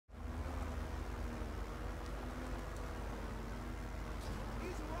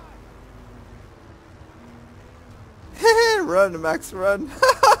Run, Max, run.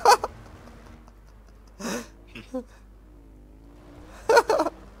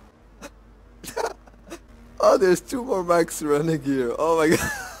 Oh, there's 2 more Max running here. Oh my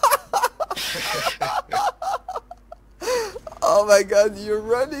god. Oh my god, you're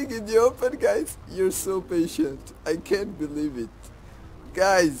running in the open, guys. You're so patient. I can't believe it.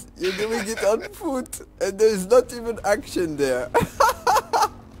 Guys, you're doing it on foot and there's not even action there.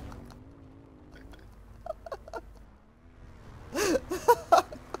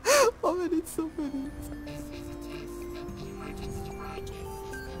 Oh man, it's so funny.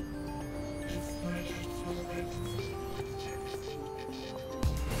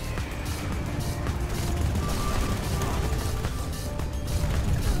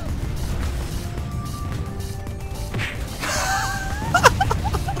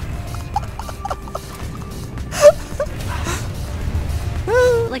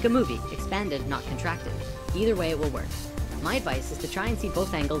 Like a movie, expanded, not contracted. Either way it will work. My advice is to try and see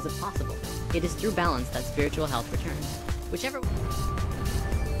both angles if possible. It is through balance that spiritual health returns. Whichever...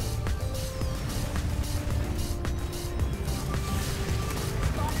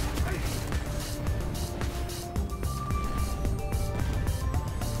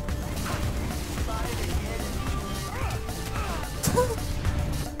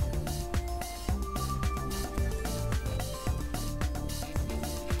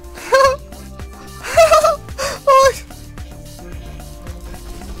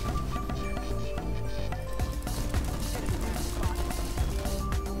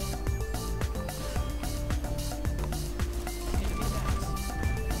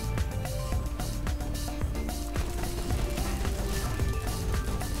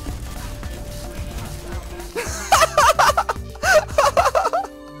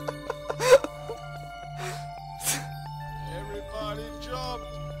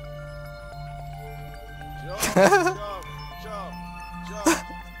 Jump, jump, jump,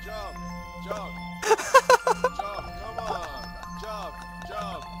 jump, jump, jump, come on, jump,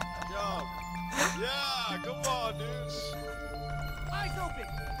 jump, jump, yeah, come on, dudes. Eyes open,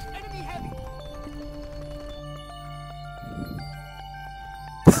 enemy heavy.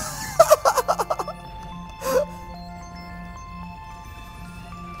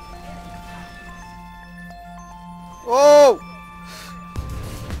 Oh!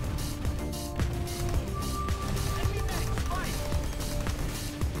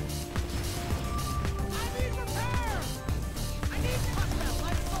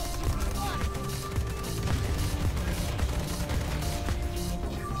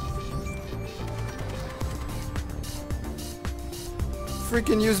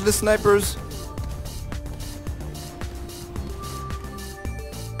 Freaking useless snipers.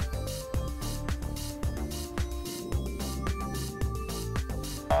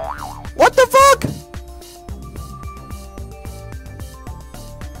 What the fuck?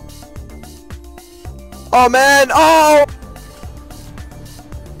 Oh man, oh!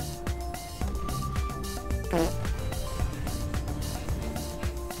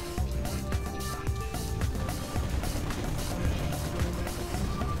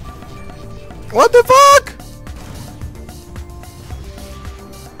 What the fuck?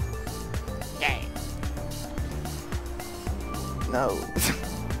 Yay. No.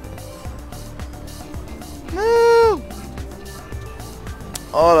 No.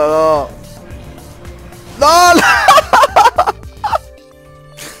 Oh là là. No. I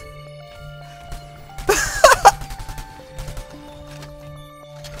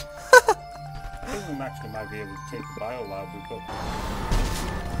think we actually might be able to take the bio lab we've got.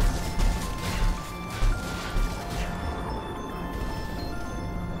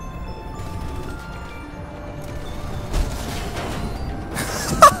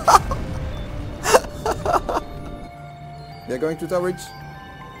 They're going to tower reach.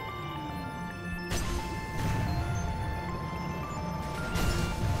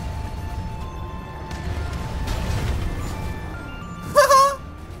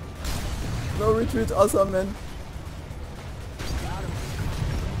 No retreat, awesome man.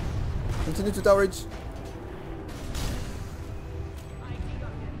 Continue to tower reach.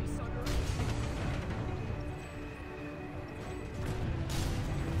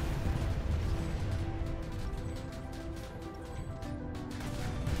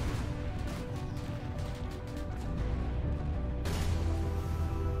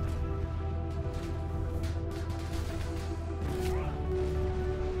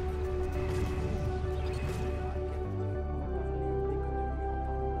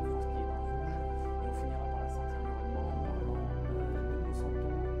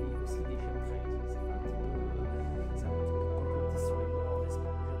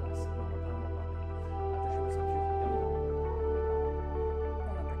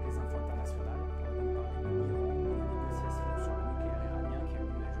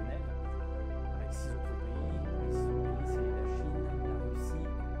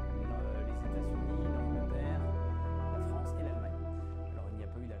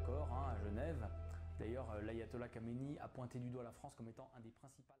 l'ayatollah Khamenei a pointé du doigt la France comme étant un des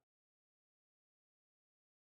principaux